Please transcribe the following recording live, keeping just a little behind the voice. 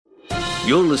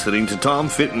You're listening to Tom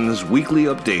Fitton's Weekly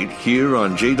Update here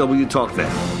on JW TalkNet.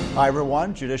 Hi,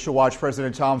 everyone. Judicial Watch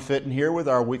President Tom Fitton here with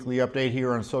our weekly update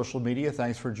here on social media.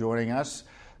 Thanks for joining us.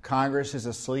 Congress is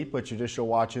asleep, but Judicial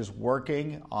Watch is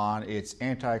working on its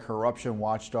anti-corruption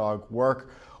watchdog work.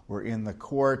 We're in the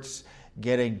courts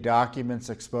getting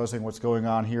documents exposing what's going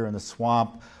on here in the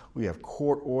swamp. We have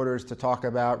court orders to talk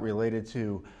about related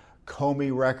to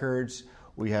Comey records.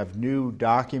 We have new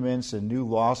documents and new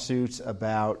lawsuits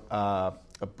about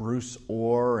Bruce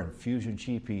Ohr and Fusion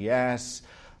GPS.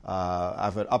 I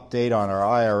have an update on our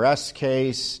IRS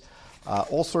case.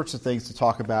 All sorts of things to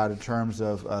talk about in terms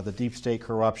of the deep state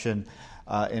corruption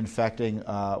infecting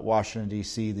Washington,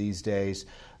 D.C. these days.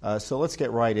 So let's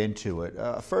get right into it.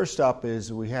 First up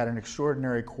is we had an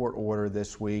extraordinary court order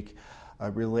this week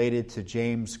related to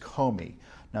James Comey.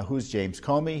 Now, who's James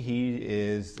Comey? He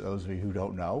is, those of you who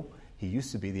don't know, he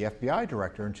used to be the FBI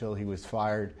director until he was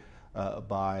fired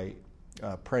by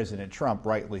President Trump,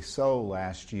 rightly so,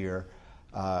 last year.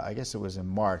 I guess it was in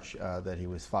March that he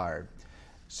was fired.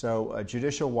 So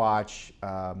Judicial Watch,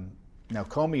 now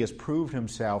Comey has proved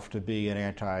himself to be an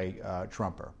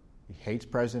anti-Trumper. He hates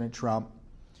President Trump.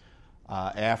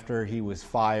 After he was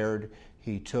fired,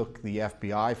 he took the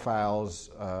FBI files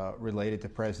related to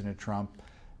President Trump,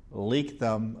 leaked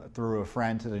them through a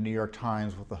friend to the New York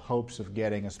Times with the hopes of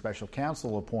getting a special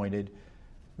counsel appointed.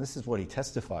 This is what he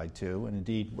testified to, and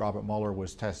indeed Robert Mueller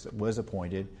was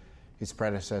appointed. His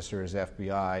predecessor as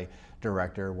FBI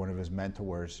director, one of his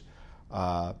mentors,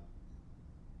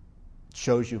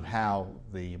 shows you how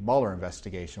the Mueller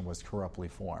investigation was corruptly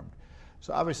formed.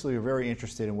 So obviously we're very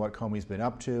interested in what Comey's been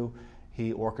up to.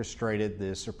 He orchestrated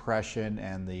the suppression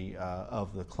and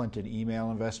of the Clinton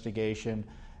email investigation,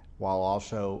 while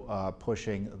also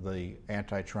pushing the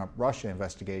anti-Trump Russia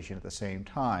investigation at the same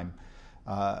time.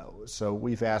 So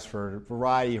we've asked for a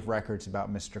variety of records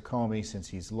about Mr. Comey since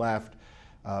he's left.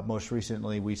 Most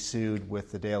recently, we sued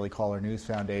with the Daily Caller News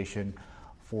Foundation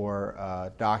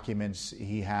for documents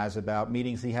he has about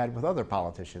meetings he had with other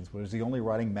politicians. Was he only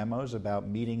writing memos about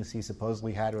meetings he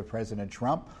supposedly had with President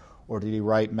Trump, or did he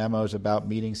write memos about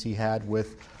meetings he had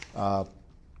with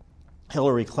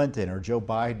Hillary Clinton or Joe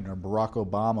Biden or Barack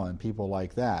Obama and people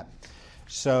like that?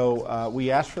 So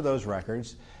we asked for those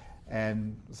records,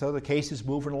 and so the case is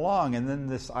moving along. And then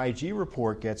this IG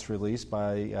report gets released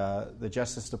by the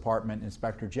Justice Department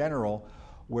Inspector General,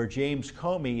 where James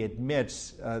Comey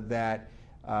admits that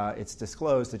it's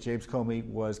disclosed that James Comey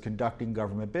was conducting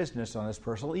government business on his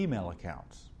personal email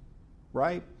accounts,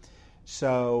 right?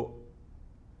 So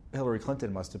Hillary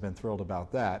Clinton must have been thrilled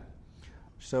about that.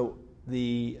 So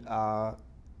the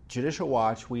Judicial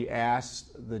Watch, we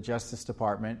asked the Justice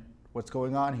Department, what's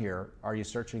going on here? Are you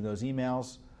searching those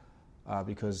emails?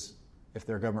 Because if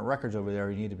there are government records over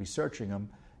there, you need to be searching them.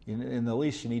 In the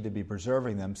least, you need to be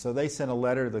preserving them. So they sent a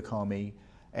letter to Comey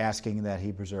asking that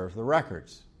he preserve the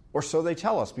records. Or so they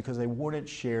tell us, because they wouldn't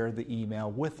share the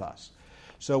email with us.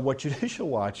 So what Judicial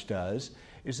Watch does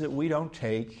is that we don't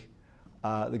take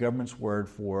the government's word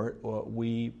for it.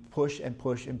 We push and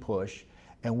push and push.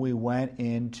 And we went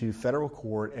into federal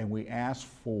court and we asked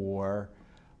for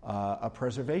a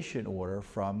preservation order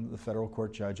from the federal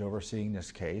court judge overseeing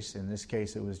this case. In this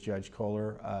case, it was Judge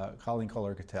Colleen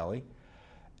Kohler-Catelli.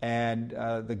 And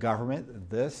the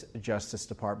government, this Justice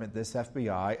Department, this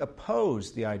FBI,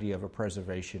 opposed the idea of a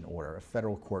preservation order, a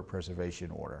federal court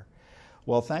preservation order.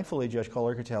 Well, thankfully, Judge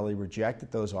Kohler-Catelli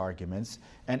rejected those arguments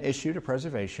and issued a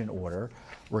preservation order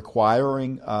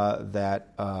requiring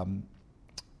that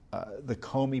the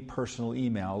Comey personal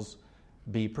emails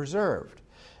be preserved.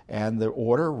 And the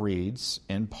order reads,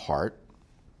 in part,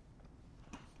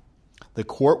 the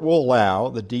court will allow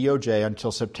the DOJ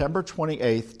until September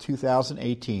 28,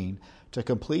 2018, to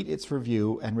complete its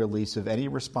review and release of any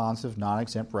responsive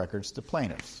non-exempt records to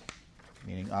plaintiffs,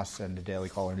 meaning us and the Daily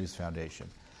Caller News Foundation.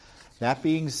 That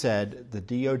being said, the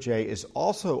DOJ is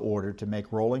also ordered to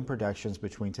make rolling productions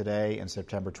between today and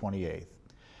September 28th.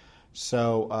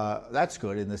 So that's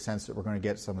good in the sense that we're going to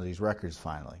get some of these records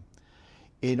finally.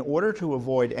 In order to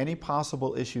avoid any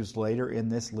possible issues later in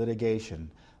this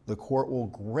litigation, the court will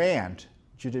grant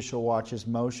Judicial Watch's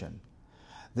motion.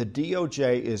 The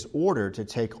DOJ is ordered to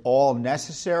take all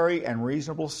necessary and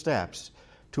reasonable steps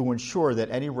to ensure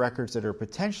that any records that are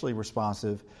potentially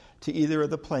responsive to either of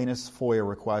the plaintiff's FOIA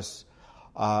requests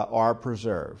are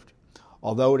preserved.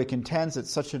 Although it contends that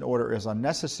such an order is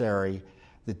unnecessary,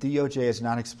 the DOJ has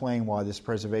not explained why this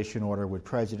preservation order would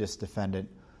prejudice defendant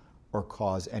or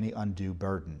cause any undue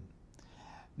burden.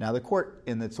 Now, the court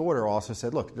in its order also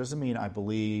said, look, it doesn't mean I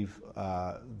believe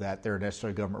that there are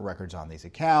necessary government records on these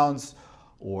accounts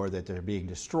or that they're being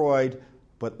destroyed,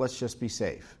 but let's just be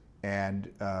safe.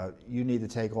 and you need to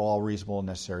take all reasonable and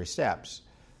necessary steps.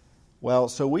 Well,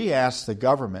 so we asked the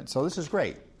government, so this is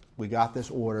great. We got this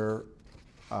order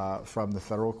from the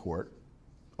federal court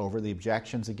over the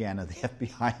objections, again, of the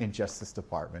FBI and Justice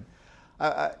Department.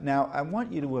 Now, I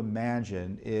want you to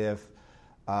imagine if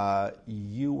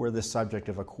you were the subject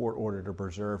of a court order to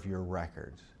preserve your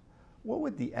records. What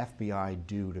would the FBI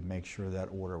do to make sure that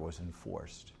order was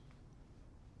enforced?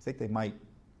 Think they might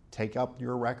take up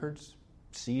your records,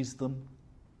 seize them,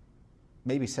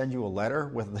 maybe send you a letter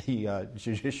with the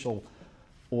judicial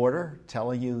order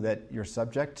telling you that you're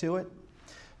subject to it?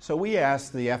 So we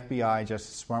asked the FBI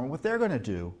Justice Department what they're going to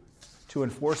do to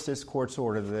enforce this court's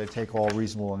order that they take all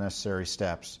reasonable and necessary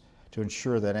steps to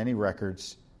ensure that any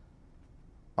records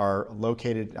are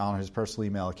located on his personal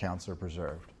email accounts are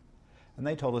preserved. And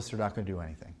they told us they're not going to do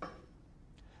anything.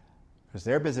 Because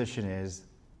their position is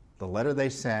the letter they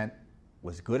sent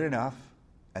was good enough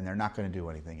and they're not going to do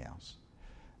anything else.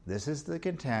 This is the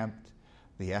contempt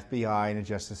the FBI and the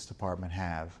Justice Department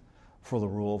have for the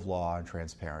rule of law and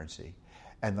transparency.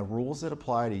 And the rules that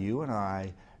apply to you and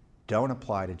I don't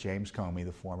apply to James Comey,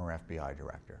 the former FBI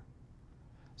director.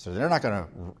 So they're not going to,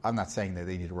 I'm not saying that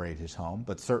they need to raid his home,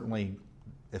 but certainly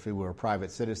if he were a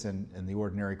private citizen in the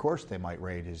ordinary course, they might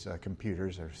raid his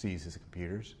computers or seize his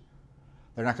computers.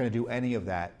 They're not going to do any of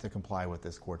that to comply with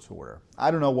this court's order.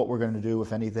 I don't know what we're going to do,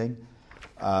 if anything,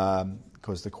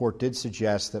 because the court did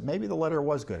suggest that maybe the letter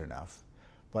was good enough.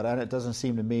 But it doesn't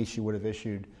seem to me she would have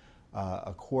issued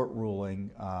a court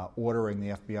ruling ordering the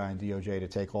FBI and DOJ to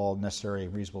take all necessary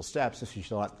and reasonable steps if she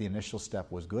thought the initial step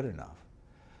was good enough.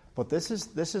 But this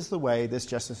is the way this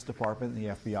Justice Department and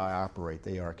the FBI operate.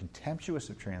 They are contemptuous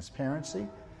of transparency,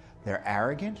 they're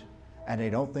arrogant, and they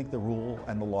don't think the rule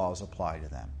and the laws apply to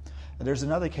them. And there's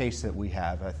another case that we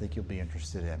have I think you'll be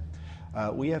interested in.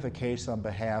 We have a case on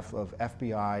behalf of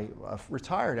FBI, a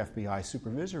retired FBI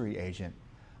supervisory agent,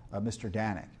 Mr.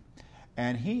 Danek.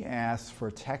 And he asked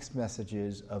for text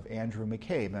messages of Andrew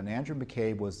McCabe. And Andrew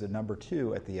McCabe was the number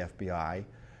 2 at the FBI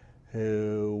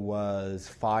who was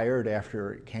fired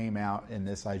after it came out in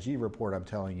this IG report I'm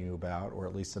telling you about, or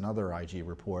at least another IG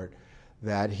report,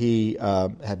 that he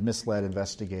had misled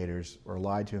investigators or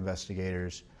lied to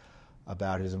investigators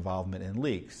about his involvement in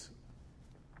leaks.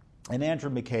 And Andrew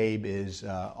McCabe is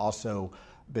also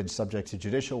been subject to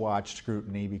Judicial Watch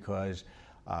scrutiny because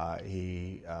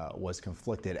he was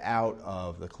conflicted out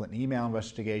of the Clinton email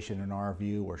investigation, in our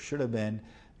view, or should have been,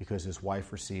 because his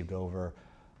wife received over,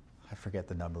 I forget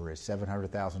the number is,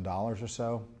 $700,000 or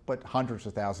so, but hundreds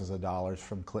of thousands of dollars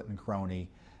from Clinton crony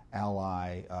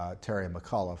ally Terry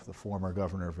McAuliffe, the former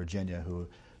governor of Virginia,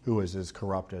 who is as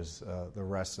corrupt as the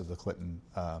rest of the Clinton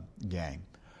gang.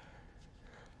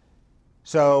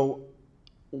 So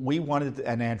we wanted,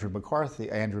 and Andrew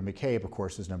McCabe, of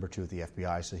course, is number 2 at the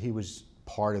FBI, so he was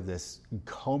part of this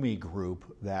Comey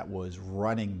group that was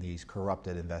running these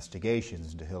corrupted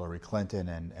investigations into Hillary Clinton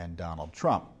and Donald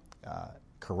Trump.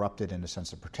 Corrupted in the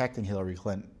sense of protecting Hillary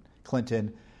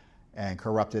Clinton and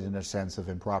corrupted in the sense of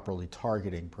improperly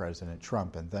targeting President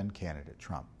Trump and then candidate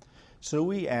Trump. So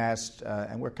we asked,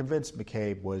 and we're convinced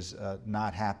McCabe was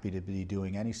not happy to be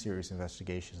doing any serious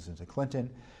investigations into Clinton.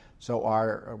 So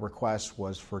our request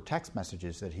was for text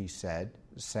messages that he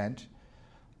sent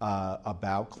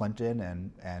about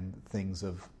Clinton and things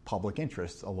of public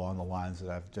interest along the lines that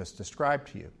I've just described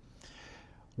to you.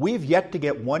 We've yet to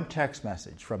get one text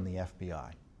message from the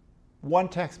FBI. One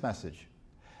text message.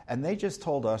 And they just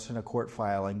told us in a court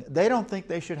filing they don't think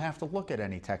they should have to look at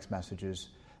any text messages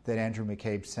that Andrew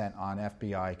McCabe sent on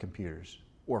FBI computers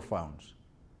or phones.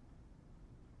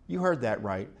 You heard that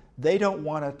right. They don't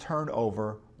want to turn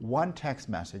over one text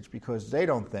message because they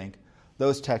don't think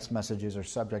those text messages are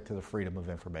subject to the Freedom of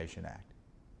Information Act.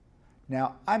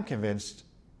 Now, I'm convinced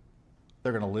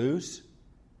they're going to lose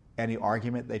any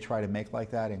argument they try to make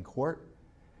like that in court.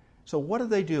 So what are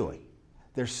they doing?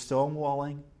 They're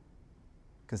stonewalling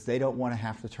because they don't want to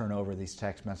have to turn over these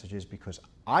text messages, because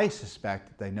I suspect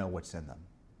that they know what's in them.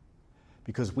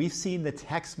 Because we've seen the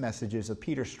text messages of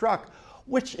Peter Strzok,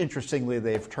 which, interestingly,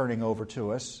 they've turning over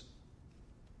to us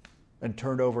and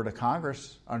turned over to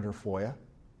Congress under FOIA,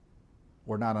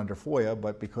 or not under FOIA,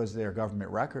 but because they're government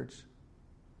records.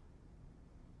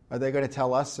 Are they going to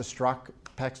tell us the Strzok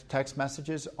text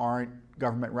messages aren't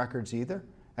government records either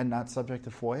and not subject to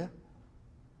FOIA?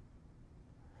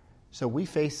 So we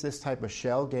face this type of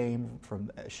shell games from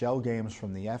the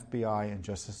FBI and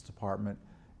Justice Department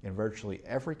in virtually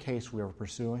every case we are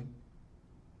pursuing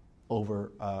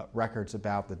over records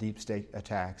about the deep state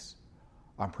attacks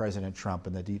on President Trump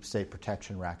and the deep state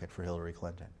protection racket for Hillary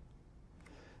Clinton.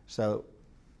 So,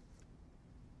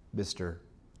 Mr.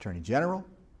 Attorney General,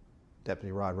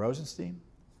 Deputy Rod Rosenstein,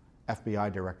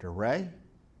 FBI Director Wray,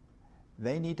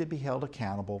 they need to be held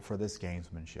accountable for this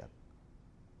gamesmanship.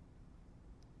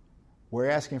 We're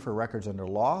asking for records under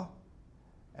law,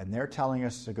 and they're telling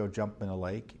us to go jump in a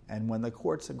lake, and when the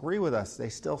courts agree with us, they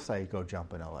still say go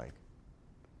jump in a lake.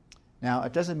 Now,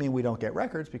 it doesn't mean we don't get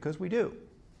records, because we do.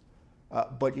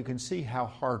 But you can see how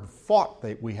hard fought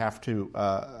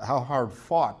how hard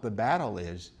fought the battle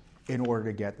is in order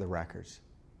to get the records.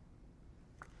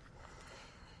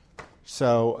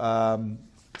 So,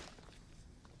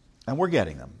 and we're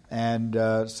getting them, and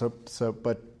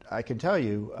but I can tell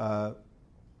you,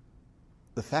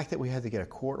 the fact that we had to get a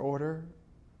court order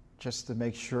just to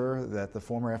make sure that the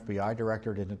former FBI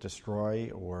director didn't destroy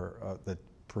or that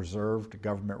preserved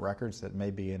government records that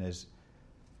may be in his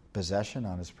possession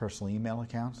on his personal email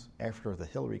accounts after the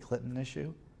Hillary Clinton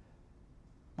issue,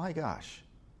 my gosh,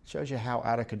 shows you how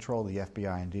out of control the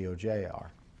FBI and DOJ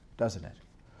are, doesn't it?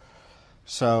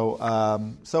 So,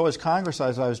 as Congress,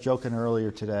 as I was joking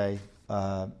earlier today,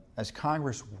 as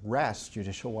Congress rests,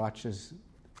 Judicial Watch is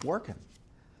working.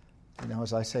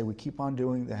 As I say, we keep on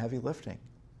doing the heavy lifting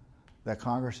that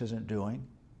Congress isn't doing,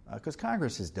 because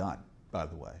Congress is done, by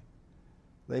the way.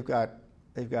 They've got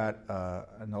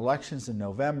an elections in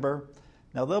November.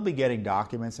 Now, they'll be getting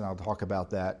documents, and I'll talk about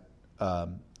that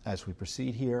as we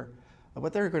proceed here.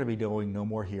 But they're going to be doing no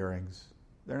more hearings.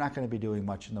 They're not going to be doing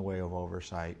much in the way of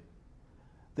oversight.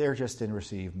 They're just in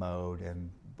receive mode, and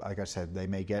like I said, they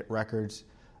may get records,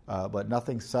 but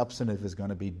nothing substantive is going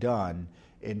to be done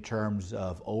in terms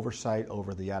of oversight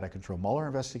over the out-of-control Mueller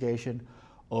investigation,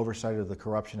 oversight of the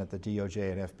corruption at the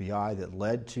DOJ and FBI that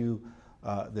led to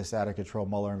this out-of-control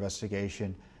Mueller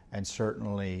investigation, and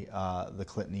certainly the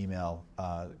Clinton email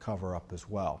cover-up as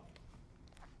well.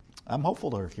 I'm hopeful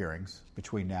there are hearings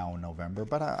between now and November,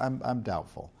 but I'm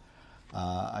doubtful.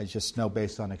 I just know,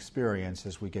 based on experience,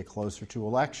 as we get closer to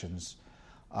elections,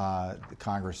 the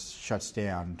Congress shuts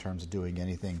down in terms of doing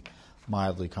anything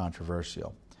mildly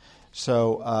controversial.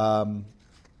 So,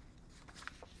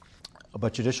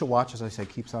 but Judicial Watch, as I say,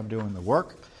 keeps on doing the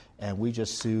work, and we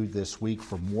just sued this week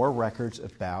for more records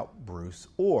about Bruce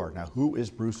Ohr. Now, who is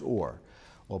Bruce Ohr?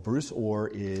 Well, Bruce Ohr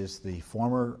is the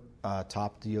former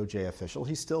top DOJ official.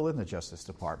 He's still in the Justice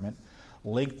Department,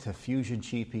 linked to Fusion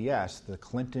GPS, the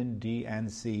Clinton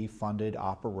DNC-funded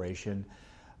operation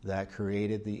that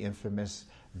created the infamous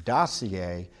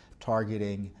dossier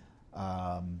targeting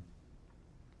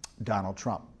Donald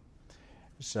Trump.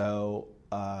 So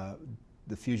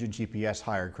the Fusion GPS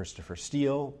hired Christopher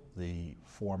Steele, the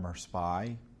former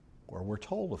spy, or we're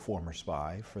told a former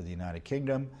spy for the United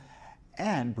Kingdom,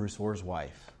 and Bruce Ohr's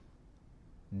wife,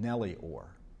 Nellie Ohr.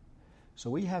 So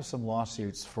we have some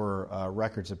lawsuits for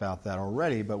records about that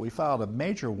already, but we filed a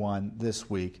major one this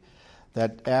week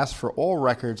that asked for all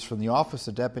records from the Office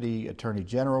of Deputy Attorney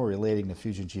General relating to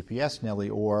Fusion GPS, Nellie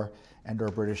Ohr, and our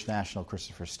British national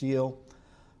Christopher Steele,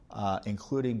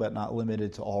 including but not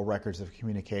limited to all records of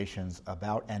communications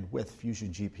about and with Fusion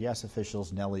GPS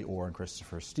officials Nellie Ohr and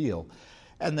Christopher Steele.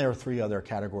 And there are three other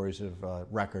categories of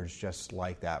records just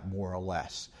like that, more or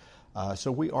less.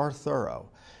 So we are thorough.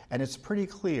 And it's pretty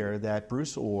clear that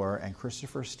Bruce Ohr and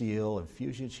Christopher Steele and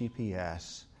Fusion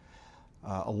GPS,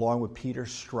 along with Peter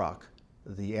Strzok,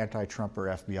 the anti-Trumper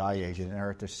FBI agent, are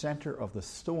at the center of the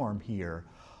storm here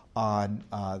on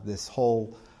this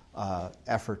whole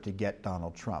effort to get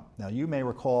Donald Trump. Now, you may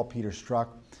recall Peter Strzok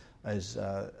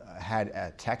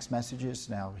had text messages.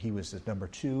 Now, he was the number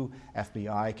 2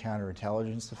 FBI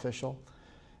counterintelligence official.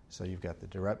 So you've got the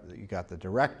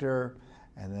director,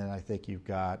 and then I think you've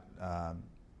got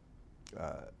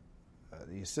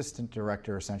the assistant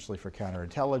director, essentially, for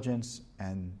counterintelligence,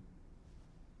 and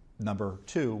number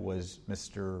 2 was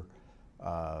Mr.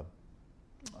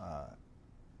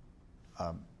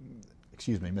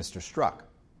 Strzok.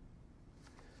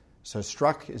 So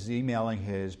Strzok is emailing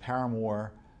his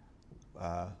paramour,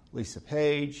 Lisa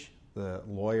Page, the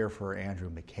lawyer for Andrew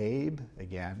McCabe,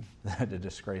 again, the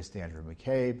disgraced Andrew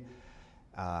McCabe.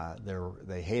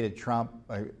 They hated Trump.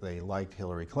 They liked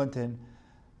Hillary Clinton.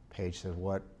 Page said,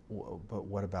 but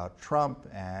what about Trump?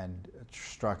 And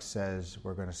Strzok says,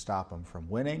 we're going to stop him from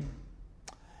winning.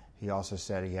 He also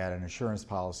said he had an insurance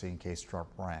policy in case Trump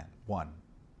won.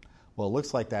 Well, it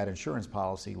looks like that insurance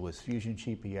policy was Fusion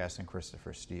GPS and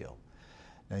Christopher Steele.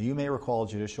 Now, you may recall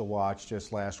Judicial Watch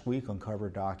just last week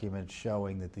uncovered documents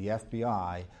showing that the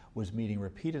FBI was meeting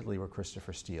repeatedly with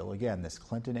Christopher Steele, again, this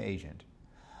Clinton agent,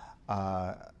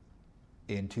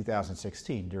 in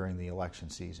 2016 during the election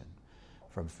season.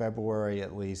 From February,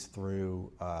 at least,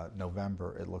 through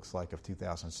November, it looks like, of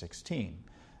 2016.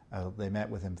 They met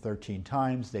with him 13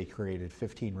 times. They created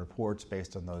 15 reports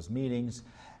based on those meetings.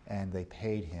 and they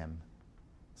paid him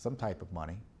some type of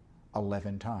money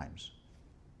 11 times.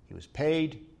 He was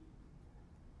paid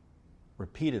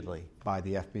repeatedly by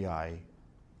the FBI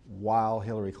while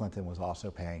Hillary Clinton was also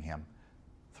paying him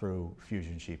through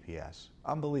Fusion GPS.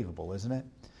 Unbelievable, isn't it?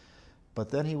 But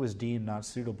then he was deemed not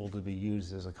suitable to be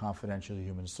used as a confidential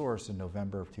human source in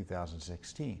November of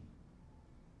 2016.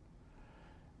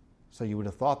 So you would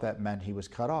have thought that meant he was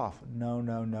cut off.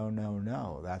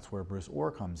 No. That's where Bruce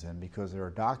Ohr comes in, because there are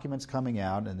documents coming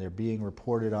out and they're being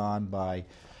reported on by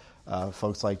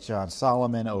folks like John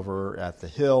Solomon over at The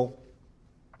Hill.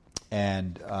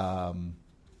 And,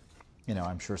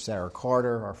 I'm sure Sarah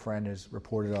Carter, our friend, has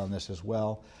reported on this as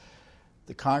well.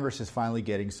 The Congress is finally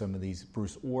getting some of these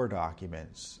Bruce Ohr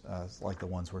documents, like the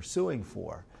ones we're suing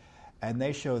for. And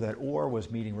they show that Ohr was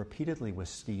meeting repeatedly with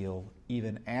Steele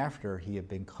even after he had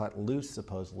been cut loose,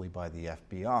 supposedly, by the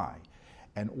FBI.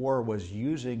 And Ohr was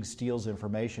using Steele's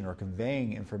information or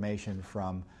conveying information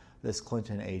from this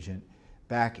Clinton agent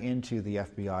back into the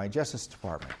FBI and Justice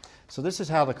Department. So this is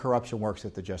how the corruption works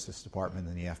at the Justice Department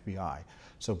and the FBI.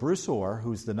 So Bruce Ohr,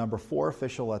 who's the number 4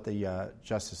 official at the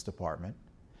Justice Department,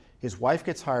 his wife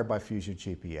gets hired by Fusion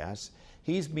GPS.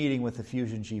 He's meeting with the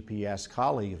Fusion GPS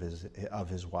colleague of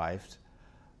his wife,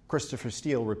 Christopher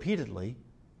Steele, repeatedly.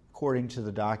 According to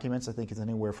the documents, I think it's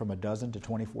anywhere from 12 to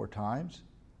 24 times,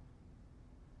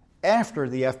 after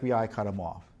the FBI cut him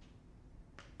off.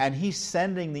 And he's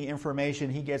sending the information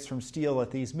he gets from Steele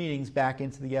at these meetings back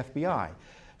into the FBI.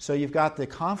 So you've got the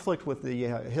conflict with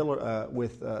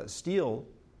Steele.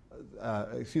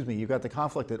 You've got the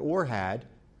conflict that Ohr had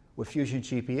with Fusion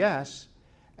GPS,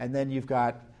 and then you've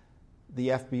got the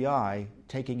FBI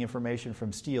taking information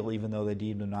from Steele even though they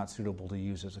deemed him not suitable to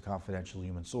use as a confidential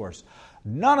human source,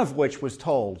 none of which was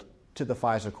told to the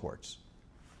FISA courts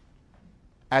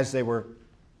as they were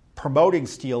promoting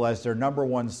Steele as their number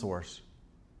 1 source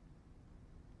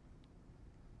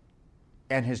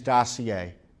and his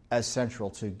dossier as central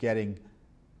to getting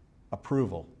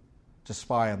approval to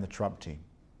spy on the Trump team.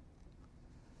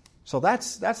 So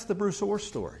that's the Bruce Ohr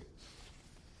story.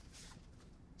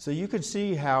 So you can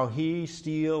see how he,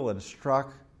 Steele, and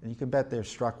Strzok, and you can bet their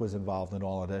Strzok was involved in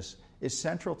all of this, is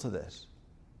central to this.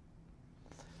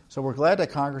 So we're glad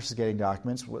that Congress is getting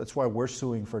documents. That's why we're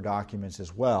suing for documents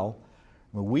as well.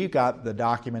 We've got the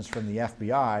documents from the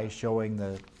FBI showing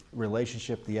the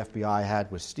relationship the FBI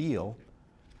had with Steele.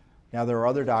 Now there are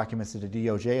other documents that the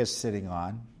DOJ is sitting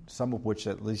on, some of which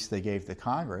at least they gave to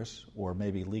Congress, or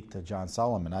maybe leaked to John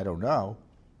Solomon, I don't know.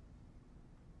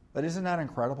 But isn't that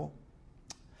incredible?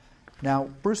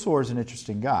 Now, Bruce Ohr is an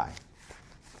interesting guy,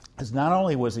 because not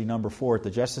only was he number 4 at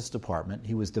the Justice Department,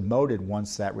 he was demoted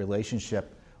once that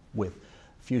relationship with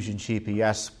Fusion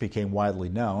GPS became widely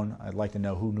known. I'd like to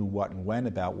know who knew what and when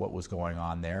about what was going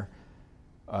on there,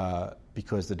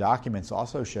 because the documents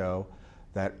also show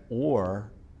that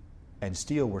Ohr and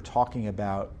Steele were talking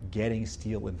about getting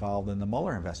Steele involved in the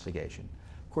Mueller investigation.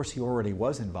 Of course, he already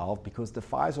was involved because the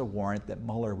FISA warrant that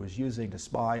Mueller was using to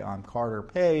spy on Carter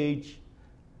Page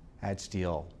had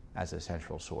Steele as a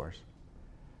central source.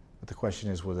 But the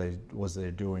question is, was they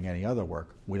doing any other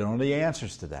work? We don't know the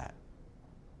answers to that.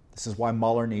 This is why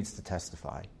Mueller needs to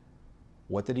testify.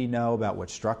 What did he know about what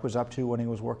Strzok was up to when he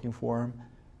was working for him?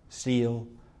 Steele?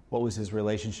 What was his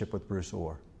relationship with Bruce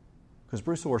Ohr? Because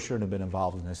Bruce Ohr shouldn't have been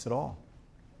involved in this at all.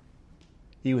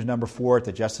 He was number 4 at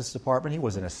the Justice Department. He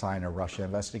wasn't assigned to Russia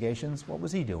investigations. What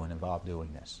was he doing involved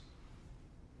doing this?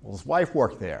 Well, his wife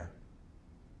worked there.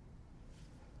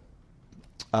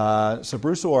 So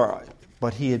Bruce Ohr,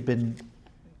 but he had been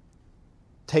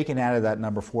taken out of that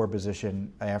number 4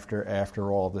 position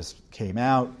after all this came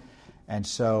out, and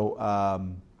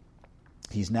so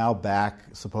he's now back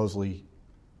supposedly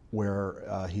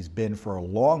where he's been for a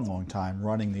long, long time,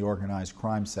 running the organized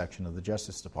crime section of the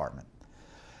Justice Department.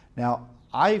 Now,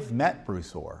 I've met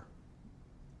Bruce Ohr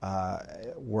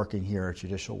working here at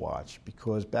Judicial Watch,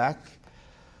 because back,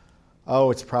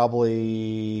 it's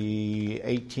probably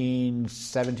 17,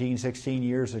 16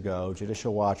 years ago,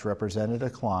 Judicial Watch represented a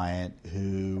client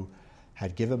who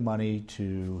had given money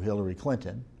to Hillary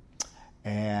Clinton,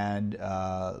 and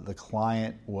the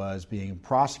client was being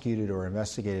prosecuted or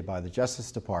investigated by the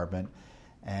Justice Department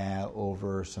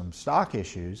over some stock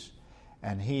issues,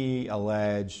 and he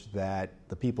alleged that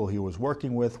the people he was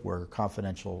working with were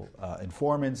confidential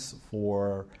informants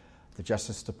for the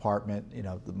Justice Department,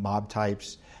 the mob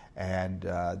types, and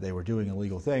they were doing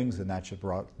illegal things, and that should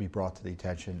be brought to the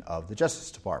attention of the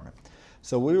Justice Department.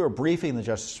 So we were briefing the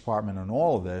Justice Department on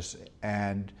all of this,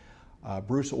 and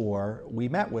Bruce Ohr we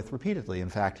met with repeatedly. In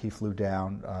fact, he flew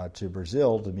down to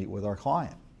Brazil to meet with our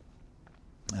client.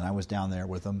 and I was down there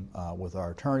with them, with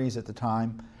our attorneys at the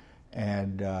time.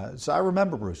 And so I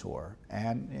remember Bruce Ohr.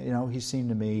 And, he seemed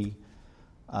to me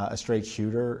a straight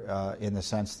shooter in the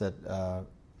sense that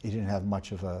he didn't have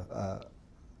much of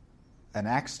an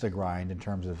axe to grind in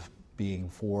terms of being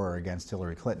for or against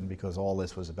Hillary Clinton, because all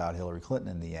this was about Hillary Clinton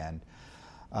in the end.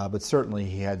 But certainly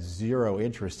he had zero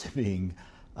interest in being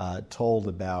told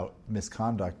about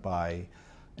misconduct by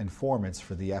informants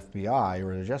for the FBI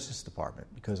or the Justice Department,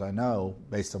 because I know,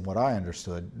 based on what I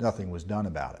understood, nothing was done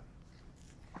about it.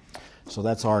 So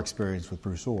that's our experience with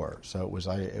Bruce Ohr. So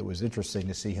it was interesting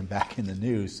to see him back in the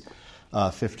news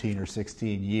 15 or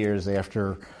 16 years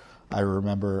after I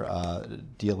remember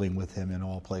dealing with him in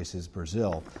all places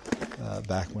Brazil,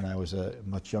 back when I was a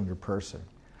much younger person.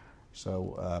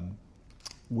 So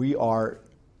we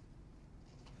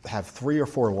have 3 or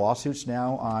 4 lawsuits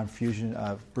now on Fusion,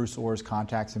 Bruce Ohr's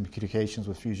contacts and communications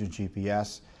with Fusion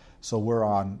GPS. So we're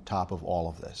on top of all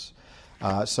of this.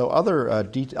 So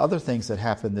other things that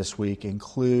happened this week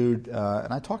include,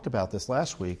 and I talked about this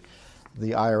last week,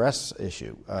 the IRS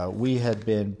issue. We had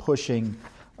been pushing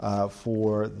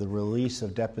for the release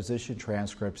of deposition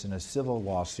transcripts in a civil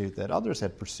lawsuit that others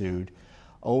had pursued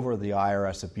over the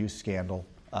IRS abuse scandal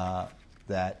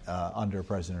that under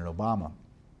President Obama.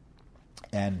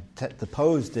 And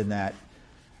deposed in that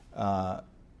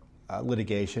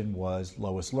litigation was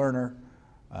Lois Lerner,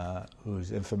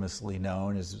 who's infamously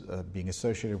known as being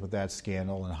associated with that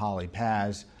scandal, and Holly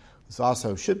Paz, who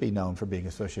also should be known for being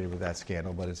associated with that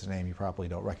scandal, but it's a name you probably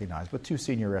don't recognize, but 2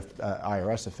 senior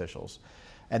IRS officials.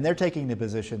 And they're taking the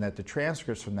position that the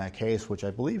transcripts from that case, which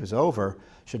I believe is over,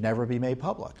 should never be made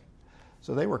public.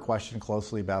 So they were questioned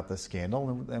closely about this scandal,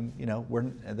 and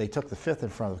they took the fifth in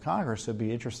front of Congress. So it'd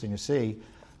be interesting to see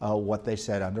what they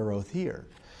said under oath here.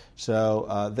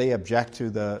 So they object to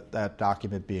that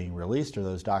document being released, or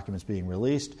those documents being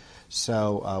released.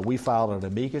 So we filed an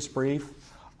amicus brief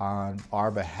on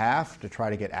our behalf to try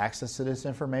to get access to this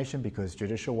information, because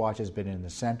Judicial Watch has been in the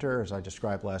center, as I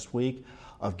described last week,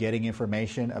 of getting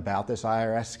information about this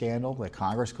IRS scandal that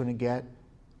Congress couldn't get,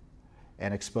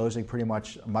 and exposing pretty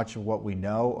much of what we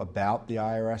know about the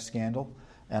IRS scandal.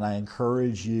 And I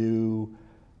encourage you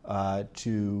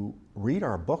to read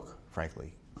our book,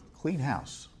 frankly, Clean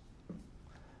House.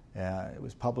 It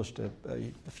was published a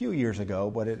few years ago,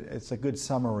 but it's a good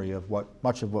summary of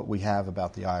much of what we have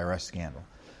about the IRS scandal.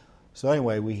 So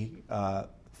anyway, we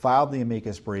filed the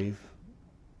amicus brief.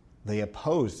 They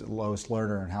opposed, Lois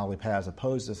Lerner and Holly Paz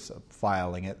opposed us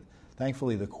filing it.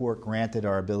 Thankfully, the court granted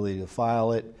our ability to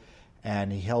file it,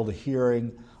 and he held a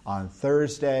hearing on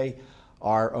Thursday.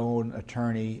 Our own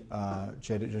attorney,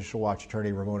 Judicial Watch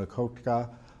attorney Ramona Kotka,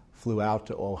 flew out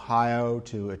to Ohio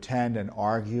to attend and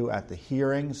argue at the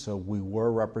hearing, so we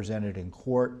were represented in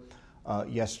court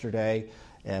yesterday.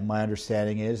 And my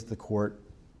understanding is the court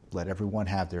let everyone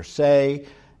have their say,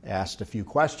 asked a few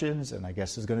questions, and I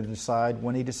guess is going to decide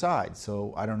when he decides.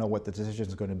 So I don't know what the decision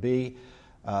is going to be.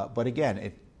 But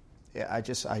again,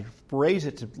 I raise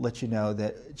it to let you know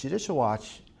that Judicial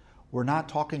Watch, we're not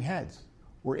talking heads.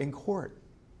 We're in court,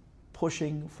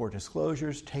 pushing for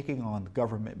disclosures, taking on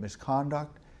government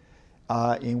misconduct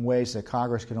in ways that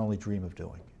Congress can only dream of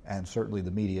doing. And certainly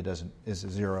the media is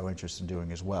zero interest in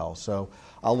doing as well. So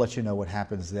I'll let you know what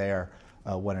happens there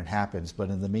when it happens. But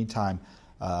in the meantime,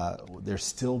 there's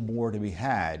still more to be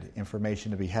had,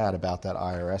 information to be had about that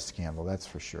IRS scandal, that's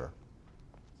for sure.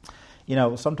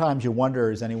 Sometimes you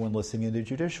wonder, is anyone listening to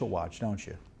Judicial Watch, don't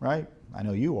you? Right? I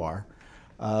know you are.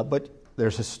 But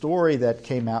there's a story that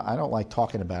came out. I don't like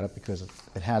talking about it because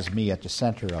it has me at the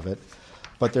center of it.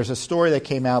 But there's a story that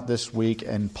came out this week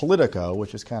in Politico,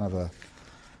 which is kind of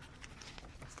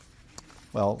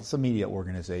it's a media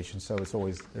organization, so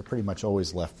they're pretty much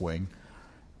always left-wing,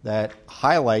 that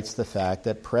highlights the fact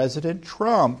that President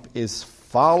Trump is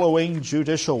following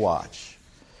Judicial Watch.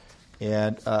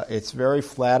 And it's very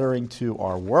flattering to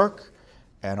our work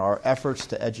and our efforts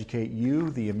to educate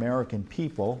you, the American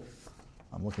people.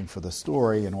 I'm looking for the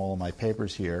story in all of my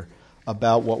papers here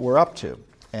about what we're up to.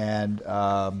 And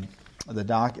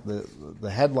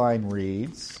the headline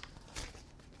reads,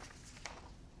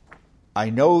 "I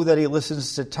know that he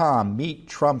listens to Tom. Meet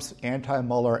Trump's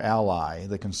anti-Mueller ally."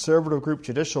 The conservative group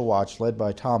Judicial Watch, led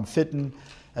by Tom Fitton,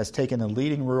 has taken a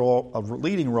leading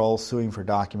role suing for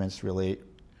documents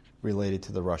related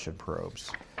to the Russian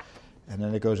probes. And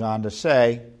then it goes on to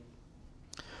say,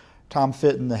 Tom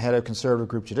Fitton, the head of conservative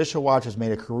group Judicial Watch, has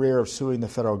made a career of suing the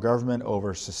federal government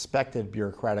over suspected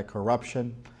bureaucratic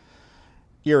corruption,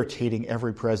 irritating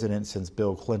every president since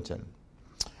Bill Clinton.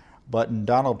 But in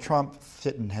Donald Trump,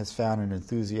 Fitton has found an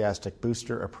enthusiastic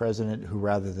booster, a president who,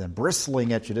 rather than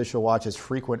bristling at Judicial Watch's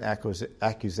frequent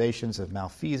accusations of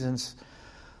malfeasance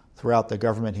throughout the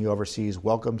government he oversees,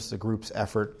 welcomes the group's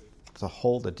effort to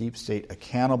hold the deep state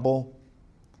accountable.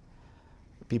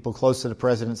 People close to the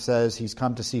president says he's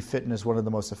come to see Fitton as one of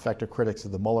the most effective critics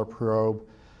of the Mueller probe.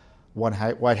 One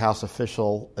White House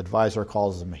official advisor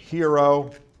calls him a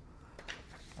hero.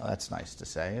 Well, that's nice to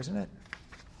say, isn't it?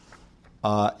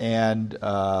 And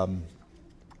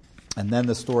then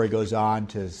the story goes on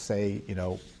to say,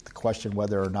 the question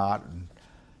whether or not, and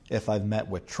if I've met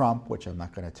with Trump, which I'm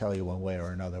not going to tell you one way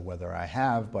or another whether I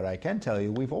have, but I can tell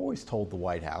you we've always told the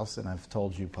White House, and I've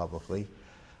told you publicly,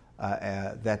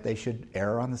 that they should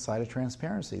err on the side of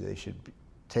transparency. They should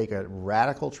take a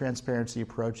radical transparency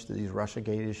approach to these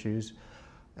Russiagate issues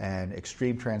and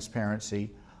extreme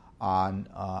transparency on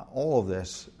all of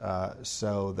this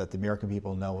so that the American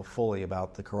people know fully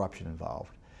about the corruption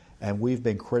involved. And we've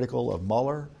been critical of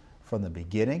Mueller from the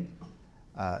beginning,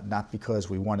 not because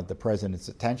we wanted the president's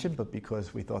attention, but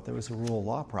because we thought there was a rule of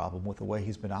law problem with the way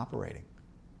he's been operating,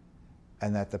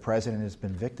 and that the president has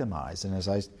been victimized. And as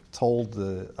I told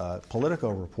the Politico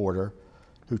reporter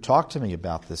who talked to me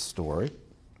about this story,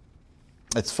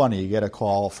 it's funny, you get a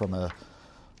call from a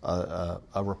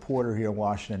reporter here in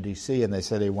Washington, D.C., and they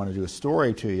say they want to do a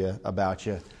story to you about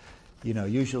you.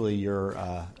 Usually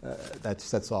that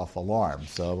sets off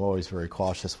alarms, so I'm always very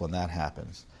cautious when that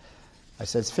happens. I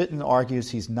said, Fitton argues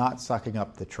he's not sucking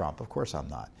up to Trump. Of course I'm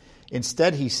not.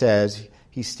 Instead, he says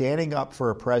he's standing up for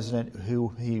a president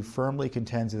who he firmly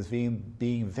contends is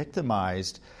being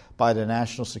victimized by the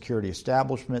national security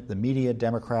establishment, the media,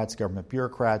 Democrats, government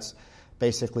bureaucrats,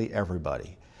 basically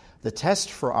everybody. The test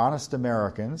for honest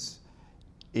Americans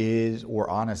or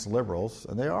honest liberals,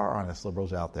 and there are honest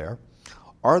liberals out there,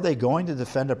 are they going to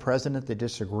defend a president they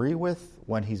disagree with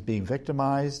when he's being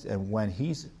victimized and when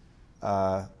he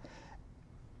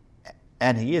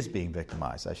is being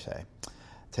victimized, I say.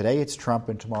 Today it's Trump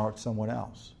and tomorrow it's someone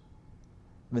else.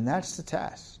 I mean, that's the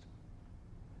test.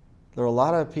 There are a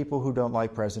lot of people who don't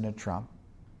like President Trump,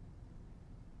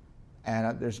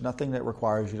 and there's nothing that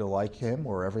requires you to like him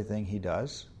or everything he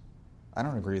does. I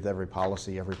don't agree with every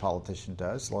policy every politician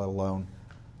does, let alone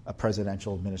a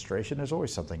presidential administration. There's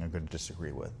always something I'm going to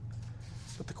disagree with.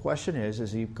 But the question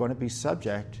is he going to be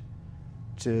subject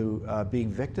to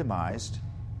being victimized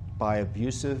by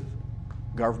abusive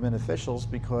government officials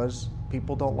because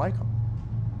people don't like him?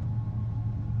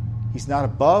 He's not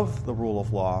above the rule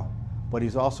of law, but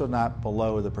he's also not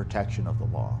below the protection of the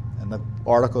law. And the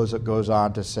article goes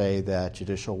on to say that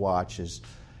Judicial Watch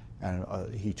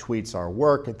he tweets our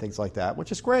work and things like that,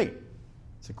 which is great.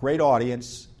 It's a great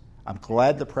audience. I'm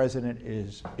glad the president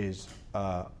is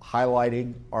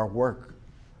highlighting our work,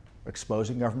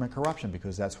 exposing government corruption,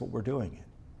 because that's what we're doing.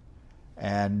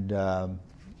 And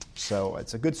so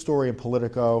it's a good story in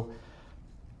Politico.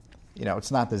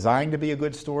 It's not designed to be a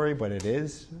good story, but it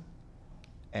is,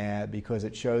 and because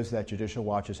it shows that Judicial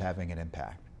Watch is having an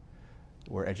impact.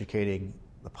 We're educating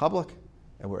the public,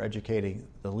 and we're educating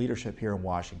the leadership here in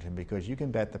Washington, because you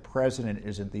can bet the president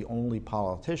isn't the only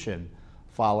politician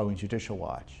following Judicial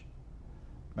Watch.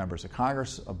 Members of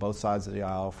Congress of both sides of the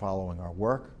aisle are following our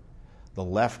work. The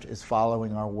left is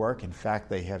following our work. In fact,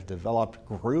 they have developed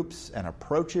groups and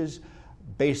approaches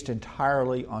based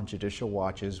entirely on Judicial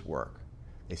Watch's work.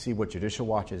 They see what Judicial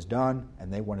Watch has done,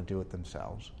 and they want to do it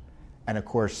themselves. And of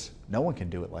course, no one can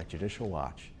do it like Judicial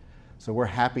Watch. So we're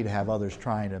happy to have others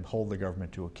trying to hold the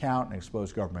government to account and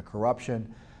expose government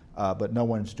corruption, but no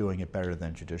one's doing it better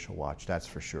than Judicial Watch, that's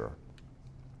for sure.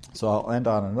 So I'll end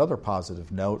on another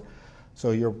positive note.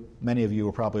 So many of you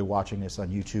are probably watching this on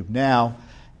YouTube now,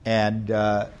 and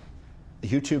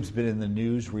YouTube's been in the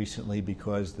news recently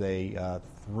because they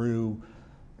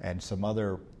and some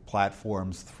other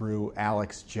platforms threw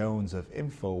Alex Jones of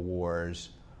InfoWars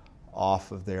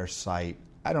off of their site.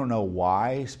 I don't know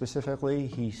why specifically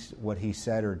what he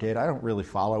said or did. I don't really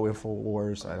follow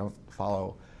InfoWars. I don't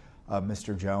follow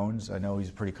Mr. Jones. I know he's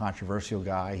a pretty controversial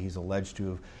guy. He's alleged to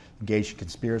have engaged in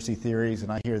conspiracy theories,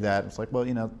 and I hear that. It's like, well,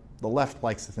 the left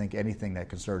likes to think anything that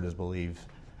conservatives believe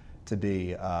to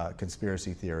be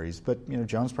conspiracy theories. But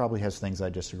Jones probably has things I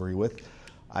disagree with.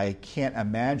 I can't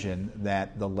imagine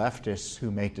that the leftists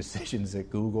who make decisions at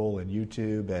Google and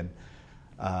YouTube and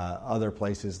other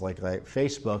places like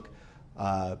Facebook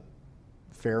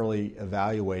fairly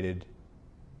evaluated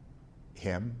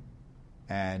him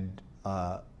and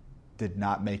did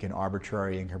not make an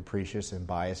arbitrary and capricious and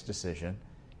biased decision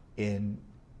in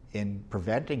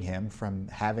preventing him from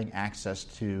having access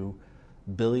to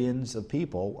billions of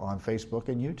people on Facebook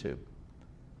and YouTube.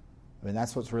 I mean,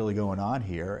 that's what's really going on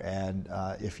here. And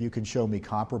if you can show me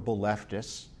comparable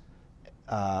leftists,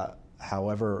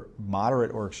 however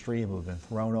moderate or extreme, who have been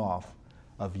thrown off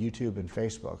of YouTube and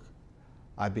Facebook,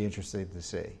 I'd be interested to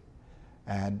see.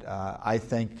 And I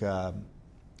think, like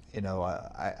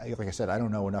I said, I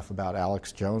don't know enough about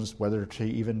Alex Jones, whether to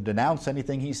even denounce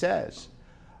anything he says.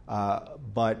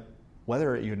 But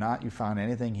whether or not you find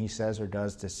anything he says or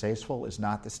does distasteful is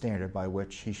not the standard by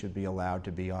which he should be allowed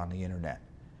to be on the internet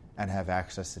and have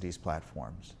access to these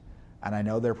platforms. And I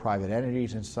know they're private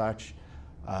entities and such,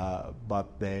 but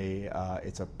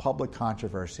it's a public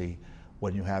controversy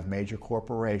when you have major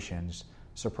corporations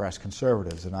suppress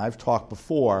conservatives. And I've talked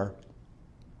before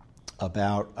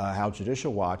about how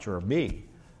Judicial Watch, or me,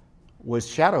 was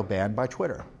shadow banned by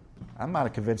Twitter. I'm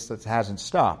not convinced that it hasn't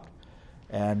stopped.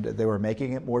 And they were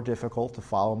making it more difficult to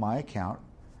follow my account.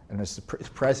 And as the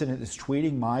president is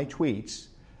tweeting my tweets,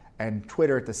 and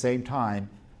Twitter at the same time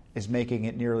is making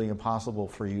it nearly impossible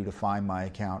for you to find my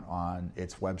account on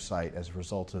its website as a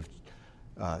result of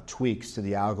tweaks to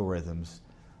the algorithms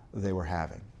they were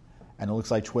having. And it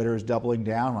looks like Twitter is doubling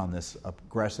down on this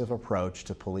aggressive approach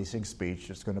to policing speech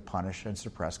that's going to punish and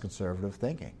suppress conservative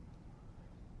thinking.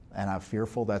 And I'm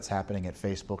fearful that's happening at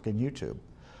Facebook and YouTube.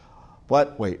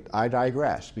 But wait, I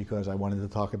digress because I wanted to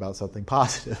talk about something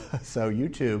positive. So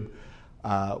YouTube,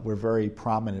 we're very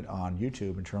prominent on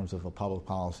YouTube in terms of a public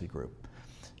policy group.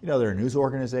 There are news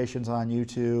organizations on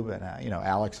YouTube, and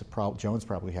Alex Jones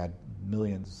probably had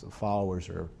millions of followers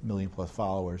or a million plus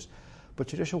followers. But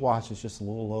Judicial Watch is just a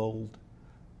little old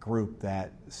group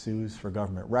that sues for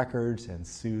government records and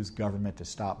sues government to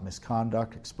stop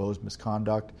misconduct, expose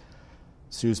misconduct,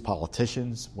 sues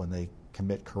politicians when they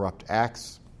commit corrupt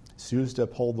acts, sues to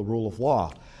uphold the rule of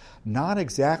law. Not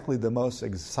exactly the most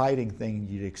exciting thing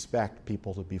you'd expect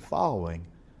people to be following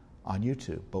on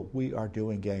YouTube, but we are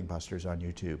doing gangbusters on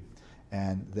YouTube.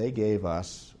 And they gave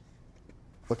us,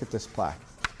 look at this plaque,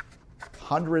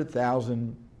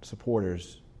 100,000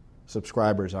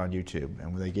 subscribers on YouTube.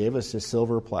 And they gave us this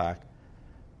silver plaque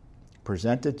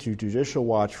presented to Judicial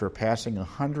Watch for passing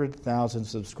 100,000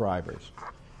 subscribers.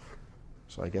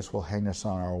 So I guess we'll hang this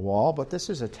on our wall, but this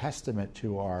is a testament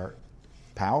to our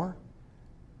power,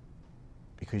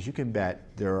 because you can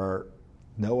bet there are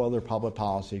no other public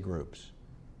policy groups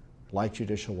like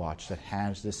Judicial Watch that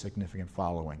has this significant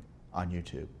following on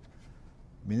YouTube.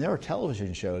 I mean, there are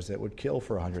television shows that would kill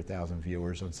for 100,000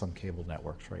 viewers on some cable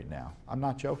networks right now. I'm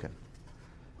not joking.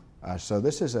 So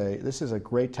this is a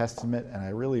great testament, and I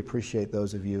really appreciate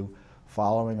those of you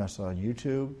following us on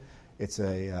YouTube. It's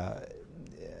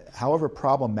however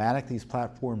problematic these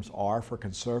platforms are for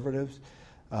conservatives,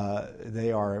 they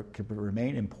can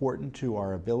remain important to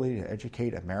our ability to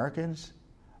educate Americans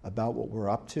about what we're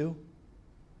up to.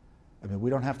 I mean,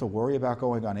 we don't have to worry about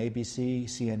going on ABC,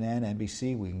 CNN,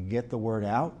 NBC. We can get the word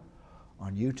out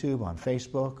on YouTube, on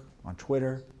Facebook, on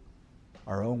Twitter,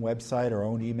 our own website, our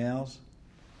own emails.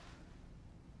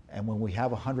 And when we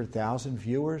have 100,000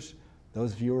 viewers,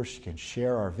 those viewers can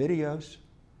share our videos,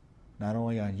 not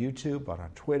only on YouTube, but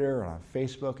on Twitter, on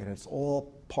Facebook, and it's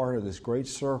all part of this great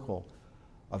circle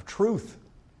of truth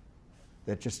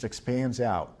that just expands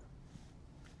out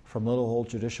from little old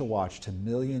Judicial Watch to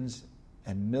millions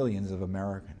and millions of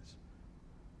Americans.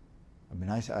 I mean,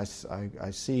 I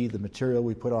see the material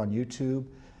we put on YouTube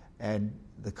and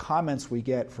the comments we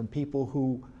get from people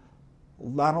who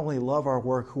not only love our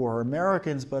work, who are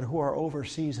Americans, but who are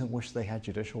overseas and wish they had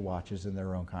Judicial Watches in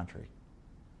their own country.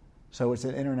 So it's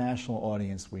an international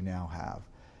audience we now have.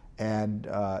 And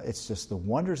it's just the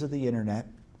wonders of the internet.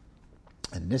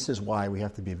 And this is why we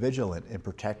have to be vigilant in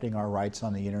protecting our rights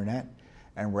on the internet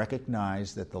and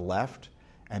recognize that the left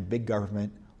and big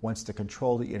government wants to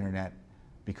control the internet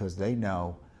because they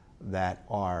know that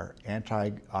our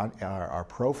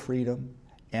pro-freedom,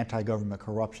 anti-government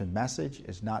corruption message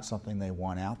is not something they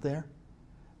want out there.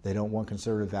 They don't want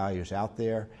conservative values out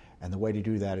there, and the way to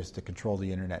do that is to control the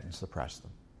internet and suppress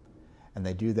them. And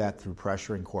they do that through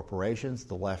pressuring corporations.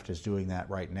 The left is doing that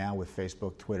right now with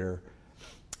Facebook, Twitter,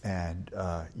 and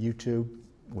YouTube,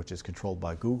 which is controlled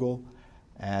by Google.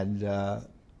 And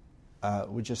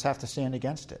we just have to stand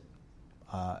against it.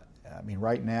 I mean,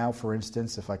 right now, for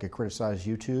instance, if I could criticize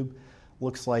YouTube,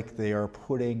 looks like they are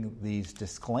putting these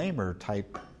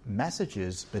disclaimer-type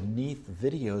messages beneath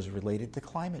videos related to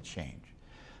climate change.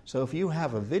 So if you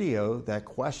have a video that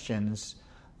questions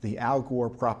the Al Gore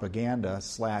propaganda /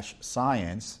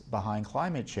 science behind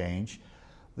climate change,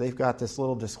 they've got this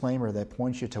little disclaimer that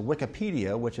points you to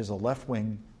Wikipedia, which is a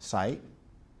left-wing site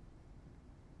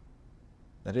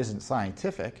that isn't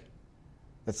scientific,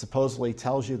 that supposedly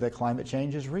tells you that climate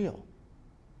change is real.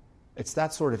 It's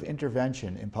that sort of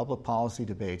intervention in public policy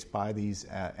debates by these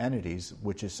entities,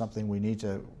 which is something we need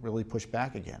to really push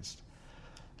back against.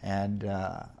 And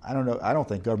I don't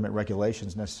think government regulation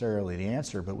is necessarily the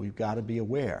answer, but we've got to be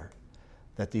aware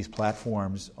that these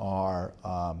platforms are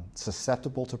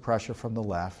susceptible to pressure from the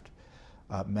left.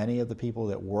 Many of the people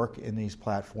that work in these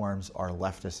platforms are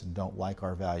leftists and don't like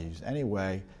our values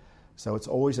anyway, so it's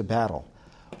always a battle,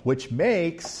 which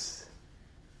makes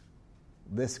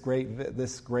this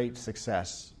great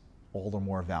success all the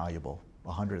more valuable,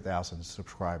 100,000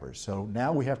 subscribers. So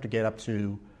now we have to get up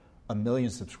to 1 million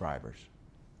subscribers.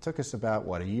 It took us about,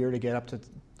 a year to get up to,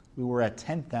 we were at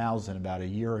 10,000 about a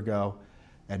year ago,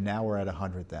 and now we're at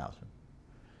 100,000.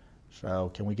 So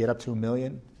can we get up to 1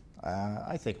 million?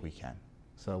 I think we can.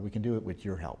 So we can do it with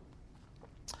your help.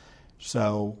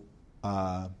 So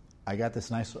I got this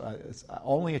nice,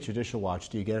 only at Judicial Watch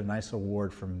do you get a nice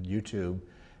award from YouTube,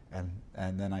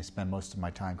 and then I spend most of my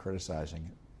time criticizing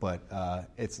it. But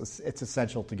it's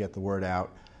essential to get the word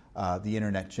out. The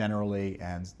internet generally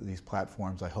and these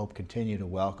platforms, I hope, continue to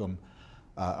welcome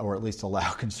or at least allow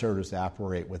conservatives to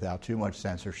operate without too much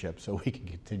censorship so we can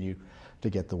continue to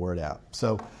get the word out.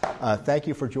 So thank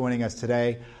you for joining us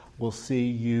today. We'll see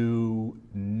you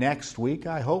next week,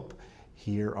 I hope,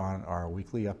 here on our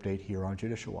weekly update here on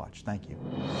Judicial Watch. Thank you.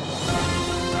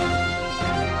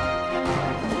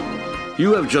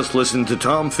 You have just listened to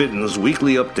Tom Fitton's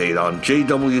weekly update on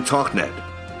JW TalkNet.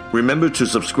 Remember to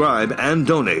subscribe and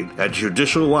donate at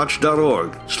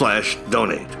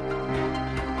judicialwatch.org/donate.